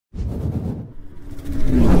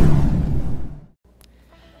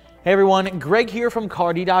Hey everyone, Greg here from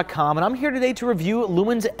CarD.com, and I'm here today to review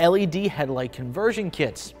Lumen's LED headlight conversion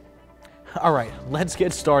kits. Alright, let's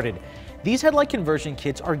get started. These headlight conversion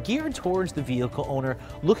kits are geared towards the vehicle owner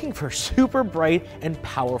looking for super bright and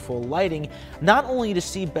powerful lighting, not only to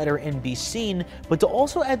see better and be seen, but to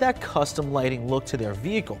also add that custom lighting look to their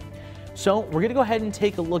vehicle. So we're going to go ahead and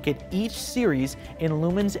take a look at each series in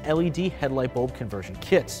Lumen's LED headlight bulb conversion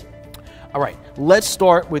kits. Alright, let's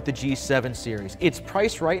start with the G7 series. It's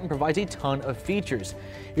priced right and provides a ton of features.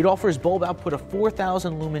 It offers bulb output of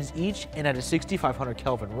 4,000 lumens each and at a 6,500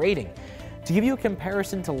 Kelvin rating. To give you a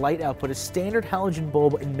comparison to light output, a standard halogen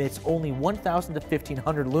bulb emits only 1,000 to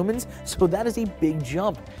 1,500 lumens, so that is a big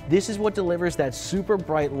jump. This is what delivers that super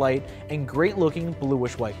bright light and great looking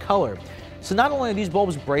bluish white color. So not only are these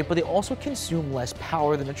bulbs bright, but they also consume less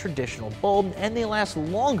power than a traditional bulb, and they last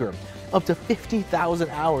longer, up to 50,000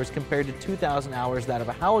 hours compared to 2,000 hours that of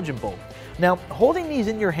a halogen bulb. Now, holding these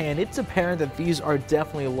in your hand, it's apparent that these are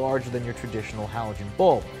definitely larger than your traditional halogen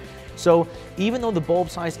bulb. So even though the bulb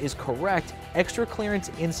size is correct, extra clearance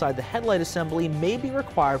inside the headlight assembly may be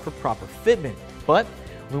required for proper fitment, but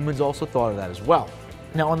Lumen's also thought of that as well.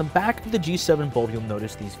 Now on the back of the G7 bulb, you'll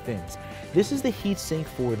notice these fins. This is the heat sink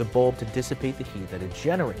for the bulb to dissipate the heat that it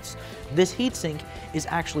generates. This heat sink is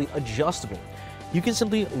actually adjustable. You can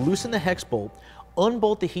simply loosen the hex bolt,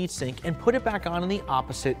 unbolt the heat sink, and put it back on in the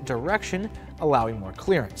opposite direction, allowing more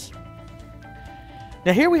clearance.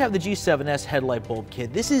 Now here we have the G7S headlight bulb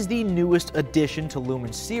kit. This is the newest addition to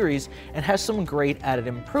Lumen's series and has some great added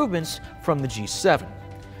improvements from the G7.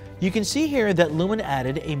 You can see here that Lumen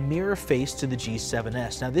added a mirror face to the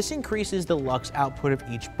G7S. Now this increases the lux output of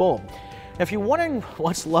each bulb. Now if you're wondering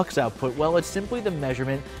what's lux output, well, it's simply the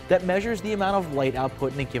measurement that measures the amount of light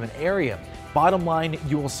output in a given area. Bottom line,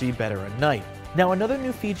 you will see better at night. Now another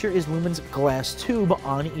new feature is Lumen's glass tube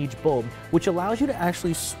on each bulb, which allows you to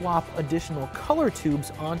actually swap additional color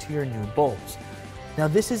tubes onto your new bulbs. Now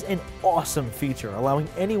this is an awesome feature, allowing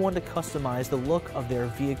anyone to customize the look of their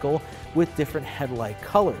vehicle with different headlight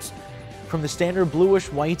colors, from the standard bluish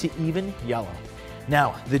white to even yellow.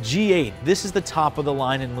 Now the G8, this is the top of the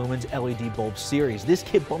line in Lumen's LED bulb series. This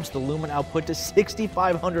kit bumps the lumen output to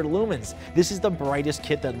 6,500 lumens. This is the brightest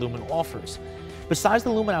kit that Lumen offers. Besides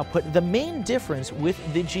the lumen output, the main difference with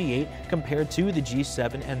the G8 compared to the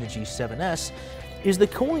G7 and the G7S is the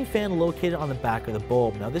cooling fan located on the back of the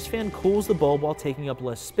bulb. Now this fan cools the bulb while taking up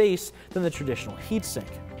less space than the traditional heatsink.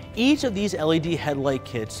 Each of these LED headlight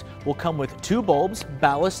kits will come with 2 bulbs,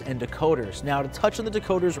 ballast, and decoders. Now to touch on the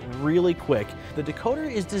decoders really quick, the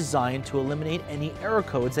decoder is designed to eliminate any error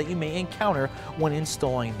codes that you may encounter when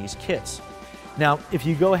installing these kits. Now, if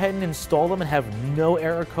you go ahead and install them and have no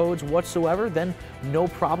error codes whatsoever, then no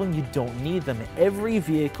problem, you don't need them. Every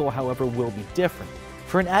vehicle, however, will be different.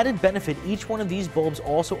 For an added benefit, each one of these bulbs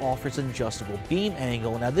also offers an adjustable beam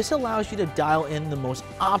angle. Now, this allows you to dial in the most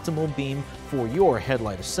optimal beam for your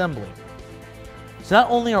headlight assembly. So not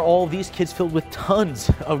only are all of these kits filled with tons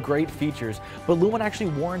of great features, but Lumen actually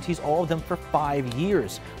warranties all of them for 5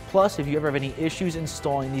 years. Plus, if you ever have any issues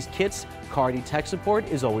installing these kits, CarD Tech Support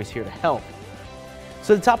is always here to help.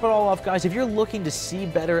 So to top it all off, guys, if you're looking to see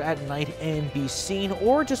better at night and be seen,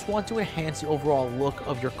 or just want to enhance the overall look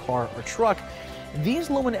of your car or truck, these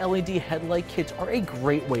Lumen LED headlight kits are a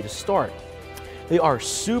great way to start. They are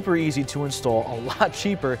super easy to install, a lot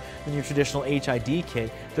cheaper than your traditional HID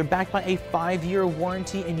kit. They're backed by a 5-year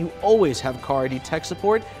warranty, and you always have CarD Tech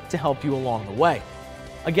Support to help you along the way.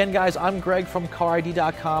 Again, guys, I'm Greg from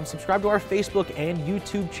CarD.com. Subscribe to our Facebook and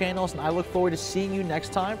YouTube channels, and I look forward to seeing you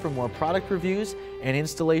next time for more product reviews and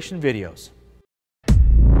installation videos.